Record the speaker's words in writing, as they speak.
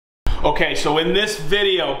Okay, so in this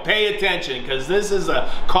video, pay attention, because this is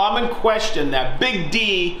a common question that Big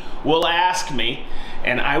D will ask me,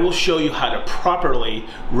 and I will show you how to properly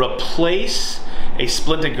replace a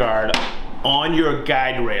splinter guard on your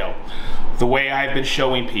guide rail the way I've been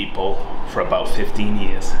showing people for about 15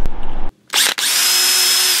 years.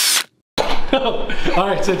 All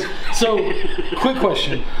right, so quick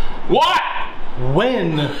question. What?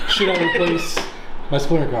 When should I replace my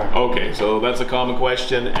splinter guard? Okay, so that's a common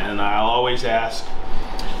question, and I'll always ask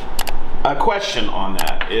a question on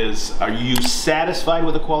that is, are you satisfied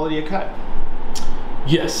with the quality of cut?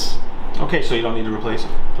 Yes. Okay, so you don't need to replace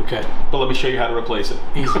it. Okay. But let me show you how to replace it.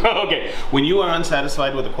 Easy. Okay, when you are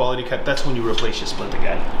unsatisfied with the quality cut, that's when you replace your splinter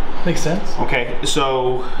guard. Makes sense. Okay,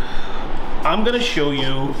 so I'm gonna show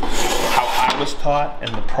you how I was taught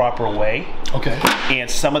in the proper way. Okay. And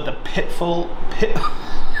some of the pitfalls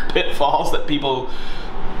that people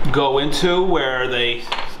go into where they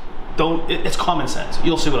don't, it's common sense.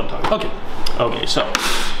 You'll see what I'm talking about. Okay. Okay, so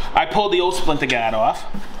I pulled the old splinter guard off.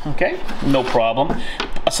 Okay, no problem.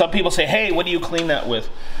 Some people say, hey, what do you clean that with?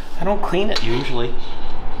 I don't clean it usually.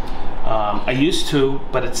 I used to,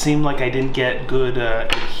 but it seemed like I didn't get good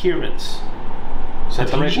adherence. Is that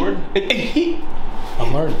the right word?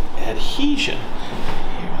 I'm learning. Adhesion.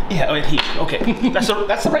 Yeah, adhesion. Okay, that's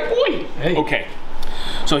the right word. Hey. Okay,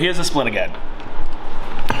 so here's the splinter guard.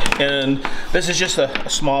 And this is just a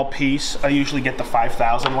small piece. I usually get the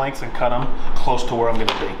 5,000 lengths and cut them close to where I'm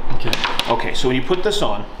gonna be. Okay. Okay, so when you put this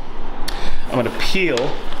on, I'm gonna peel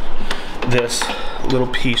this little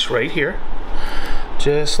piece right here,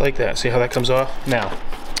 just like that. See how that comes off? Now,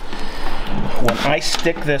 when I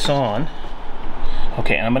stick this on,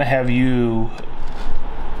 okay, and I'm gonna have you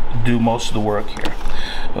do most of the work here.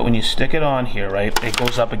 But when you stick it on here, right, it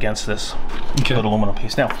goes up against this little aluminum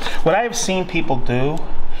piece. Now, what I have seen people do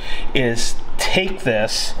is take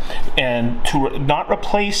this and to not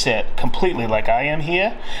replace it completely like I am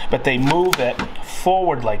here, but they move it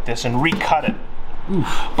forward like this and recut it. Oof.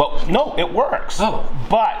 But no, it works. Oh.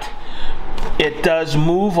 But it does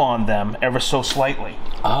move on them ever so slightly.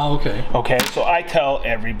 Oh, okay. Okay, so I tell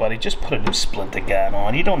everybody, just put a new splinter guard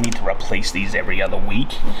on. You don't need to replace these every other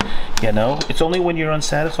week. You know, it's only when you're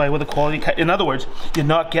unsatisfied with the quality cut. In other words, you're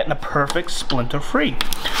not getting a perfect splinter free.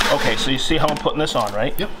 Okay, so you see how I'm putting this on,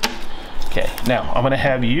 right? Yep. Okay, now I'm gonna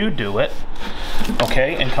have you do it.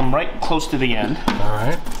 Okay, and come right close to the end. All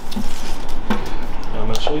right. Now I'm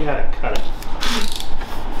gonna show you how to cut it.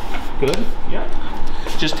 Good? Yeah.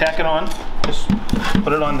 Just tack it on. Just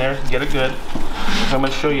put it on there, get it good. So I'm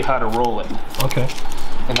going to show you how to roll it. Okay.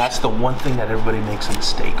 And that's the one thing that everybody makes a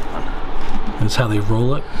mistake on. That's how they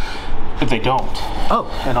roll it? If they don't. Oh.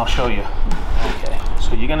 And I'll show you. Okay.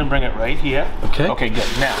 So you're going to bring it right here. Okay. Okay, good.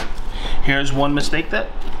 Now, here's one mistake that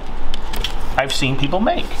I've seen people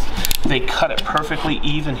make. They cut it perfectly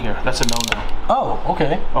even here. That's a no-no. Oh,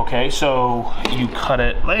 okay. Okay, so you cut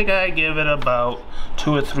it, like I give it about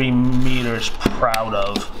 2 or 3 meters proud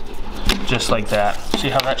of. Just like that. See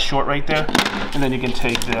how that's short right there? And then you can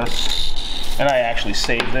take this, and I actually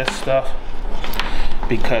save this stuff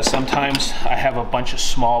because sometimes I have a bunch of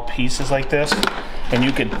small pieces like this, and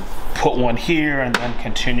you could put one here and then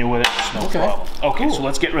continue with it. It's no problem. Okay, cool. So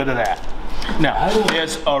let's get rid of that. Now,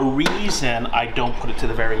 there's a reason I don't put it to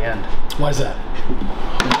the very end. Why is that?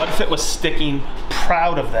 What if it was sticking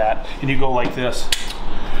proud of that, and you go like this?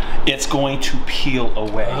 It's going to peel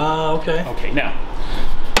away. Ah, okay. Okay, now,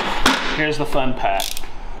 here's the fun part.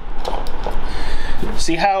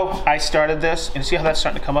 See how I started this, and see how that's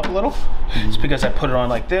starting to come up a little? It's because I put it on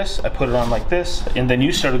like this, I put it on like this, and then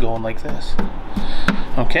you started going like this.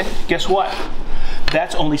 Okay, guess what?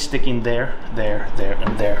 That's only sticking there, there, there,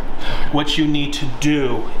 and there. What you need to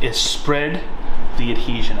do is spread the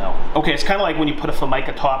adhesion out. Okay, it's kind of like when you put a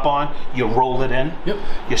Formica top on, you roll it in. Yep.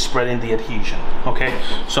 You're spreading the adhesion. Okay,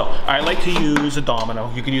 so I like to use a domino.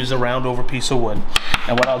 You can use a round over piece of wood.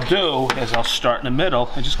 And what I'll do is I'll start in the middle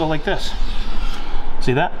and just go like this.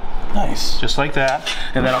 See that? Nice. Just like that.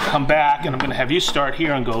 And then I'll come back and I'm gonna have you start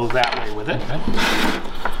here and go that way with it. Okay.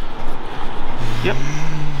 Yep.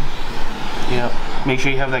 Yep. Make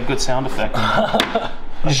sure you have that good sound effect. I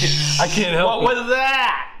can't help it. What was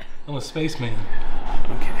that? I'm a spaceman.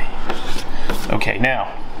 Okay. Okay,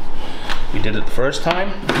 now, we did it the first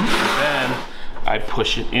time, then I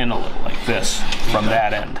push it in a little like this from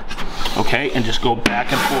that end. Okay, and just go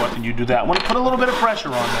back and forth, and you do that one. Put a little bit of pressure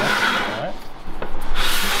on there. All right.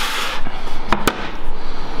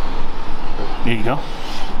 There you go.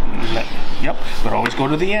 Yep, but always go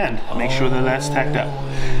to the end. Make sure that that's tacked up.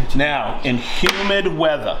 Now, in humid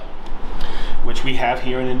weather, which we have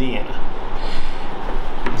here in Indiana,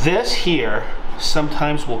 this here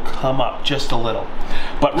sometimes will come up just a little.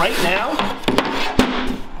 But right now,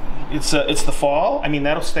 it's the fall. I mean,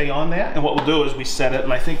 that'll stay on there. And what we'll do is we set it,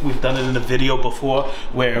 and I think we've done it in a video before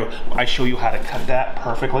where I show you how to cut that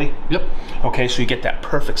perfectly. Yep. Okay, so you get that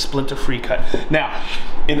perfect splinter-free cut. Now,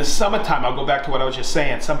 in the summertime, I'll go back to what I was just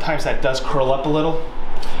saying, sometimes that does curl up a little.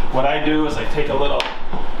 What I do is I take a little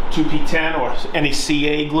 2P10 or any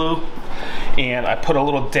CA glue, and I put a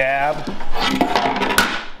little dab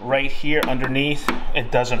right here underneath.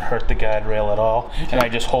 It doesn't hurt the guide rail at all. Okay. And I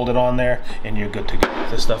just hold it on there and you're good to go.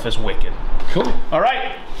 This stuff is wicked. Cool. All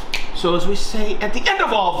right. So as we say at the end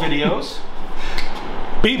of all videos,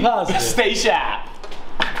 be positive. Stay shy.